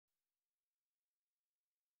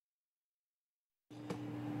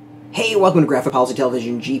Hey, welcome to Graphic Policy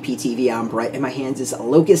Television, GPTV. I'm Brett. In my hands is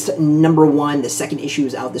Locust #1. The second issue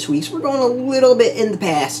is out this week, so we're going a little bit in the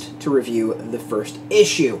past to review the first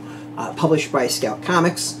issue. Published by Scout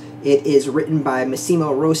Comics. It is written by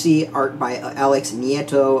Massimo, Rosi, art by Alex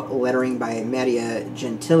Nieto, lettering by Mattia,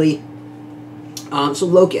 Gentili. So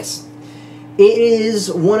Locust. It is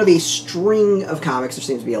one of a string of comics. There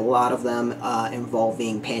seems to be a lot of them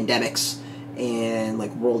involving pandemics and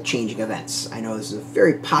like world-changing events. I know this is a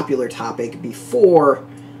very popular topic before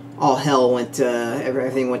all hell went to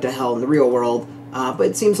everything went to hell in the real world, but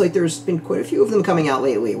it seems like there's been quite a few of them coming out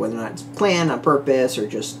lately, whether or not it's planned on purpose or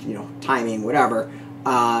just timing, whatever.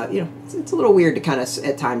 It's a little weird to kind of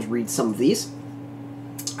at times read some of these.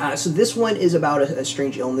 So this one is about a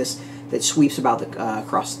strange illness that sweeps about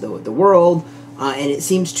across the world, and it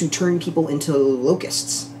seems to turn people into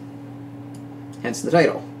locusts. Hence the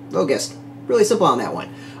title, Locust. Really simple on that one.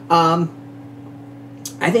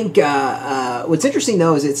 I think what's interesting,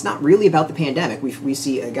 though, is it's not really about the pandemic. We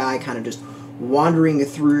see a guy kind of just wandering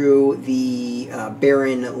through the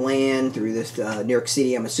barren land, through this New York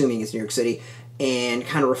City, I'm assuming it's New York City, and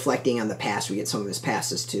kind of reflecting on the past. We get some of his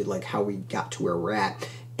past as to like how we got to where we're at.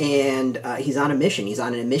 And he's on a mission. He's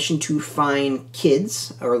on a mission to find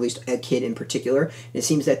kids, or at least a kid in particular. And it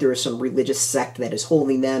seems that there is some religious sect that is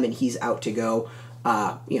holding them, and he's out to go,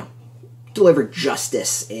 deliver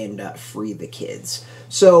justice and free the kids.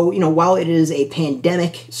 So, while it is a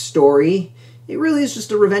pandemic story, it really is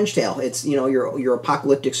just a revenge tale. It's, your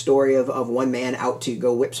apocalyptic story of one man out to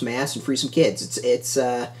go whip some ass and free some kids. It's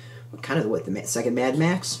kind of what the second Mad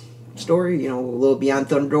Max story, a little beyond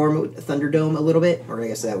Thunderdome a little bit, or I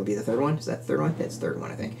guess that would be the third one. Is that the third one? That's the third one,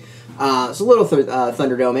 I think. It's a little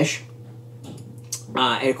Thunderdome-ish.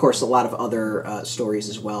 And of course, a lot of other stories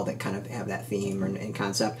as well that kind of have that theme and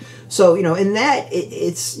concept. So, in that,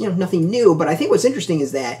 it's, nothing new. But I think what's interesting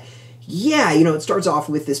is that, it starts off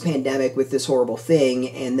with this pandemic, with this horrible thing,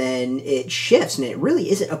 and then it shifts, and it really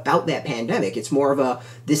isn't about that pandemic. It's more of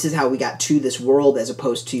this is how we got to this world, as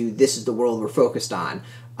opposed to this is the world we're focused on.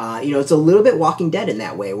 It's a little bit Walking Dead in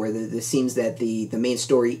that way, where it seems that the main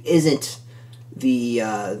story isn't the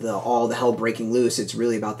all the hell breaking loose. It's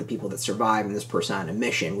really about the people that survive and this person on a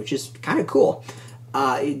mission, which is kind of cool.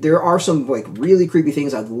 There are some really creepy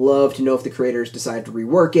things. I'd love to know if the creators decide to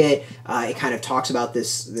rework it. It kind of talks about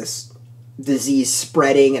this disease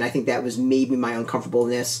spreading, and I think that was maybe my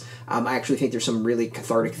uncomfortableness. I actually think there's some really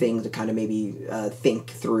cathartic things to kind of maybe think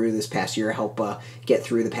through this past year, help get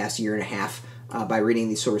through the past year and a half by reading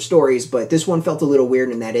these sort of stories. But this one felt a little weird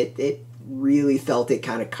in that it really felt it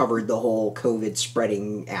kind of covered the whole COVID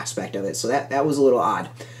spreading aspect of it. So that was a little odd.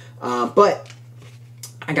 But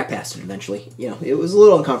I got past it eventually. It was a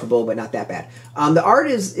little uncomfortable, but not that bad. The art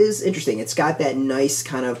is interesting. It's got that nice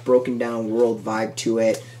kind of broken down world vibe to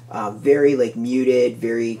it. Very muted,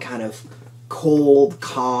 very kind of cold,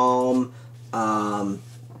 calm.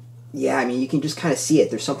 You can just kind of see it.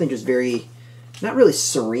 There's something just very, not really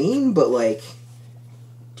serene, but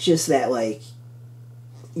just that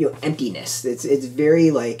emptiness. It's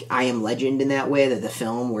very I Am Legend in that way, that the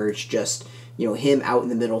film, where it's just him out in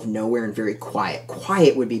the middle of nowhere and very quiet.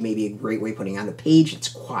 Quiet would be maybe a great way of putting it on the page. It's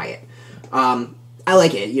quiet. I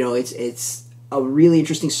like it. It's a really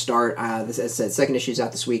interesting start. As I said, second issue is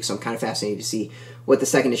out this week, so I'm kind of fascinated to see what the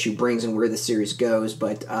second issue brings and where the series goes.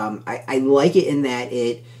 But I like it in that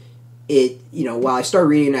it while I started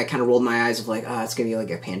reading it, I kind of rolled my eyes of it's gonna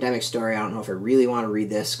be a pandemic story. I don't know if I really want to read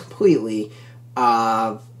this completely.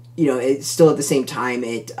 It's still at the same time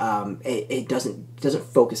it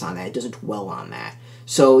doesn't focus on that. It doesn't dwell on that.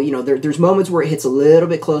 So there's moments where it hits a little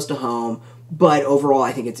bit close to home, but overall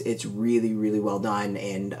I think it's really, really well done,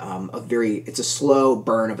 and it's a slow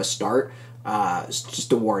burn of a start. It's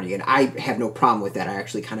just a warning, and I have no problem with that. I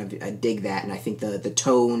actually kind of dig that, and I think the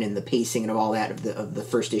tone and the pacing and all that of the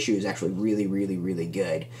first issue is actually really, really, really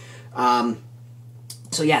good.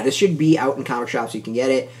 So yeah, this should be out in comic shops. You can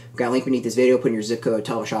get it. I've got a link beneath this video. Put in your zip code,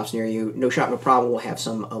 tell the shops near you. No shop, no problem. We'll have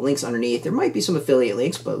some links underneath. There might be some affiliate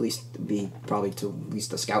links, but at least probably to at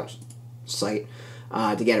least the Scout site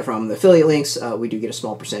to get it from. The affiliate links, we do get a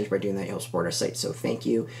small percentage by doing that. You help support our site, so thank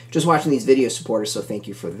you. Just watching these videos support us, so thank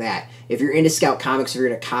you for that. If you're into Scout Comics, if you're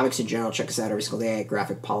into comics in general, check us out every single day at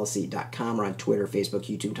graphicpolicy.com. We're on Twitter,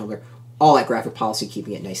 Facebook, YouTube, Tumblr, all at Graphic Policy,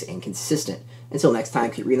 keeping it nice and consistent. Until next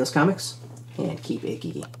time, keep reading those comics and keep it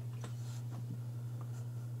geeky.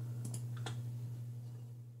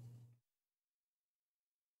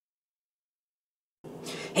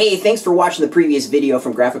 Hey, thanks for watching the previous video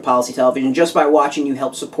from Graphic Policy Television. Just by watching, you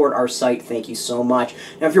help support our site. Thank you so much.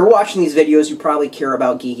 Now, if you're watching these videos, you probably care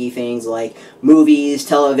about geeky things like movies,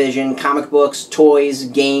 television, comic books, toys,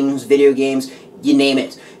 games, video games, you name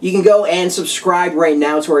it. You can go and subscribe right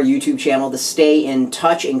now to our YouTube channel to stay in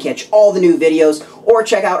touch and catch all the new videos, or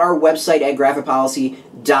check out our website at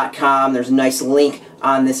graphicpolicy.com. There's a nice link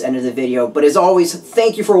on this end of the video. But as always,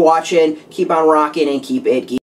 thank you for watching. Keep on rocking and keep it geeky.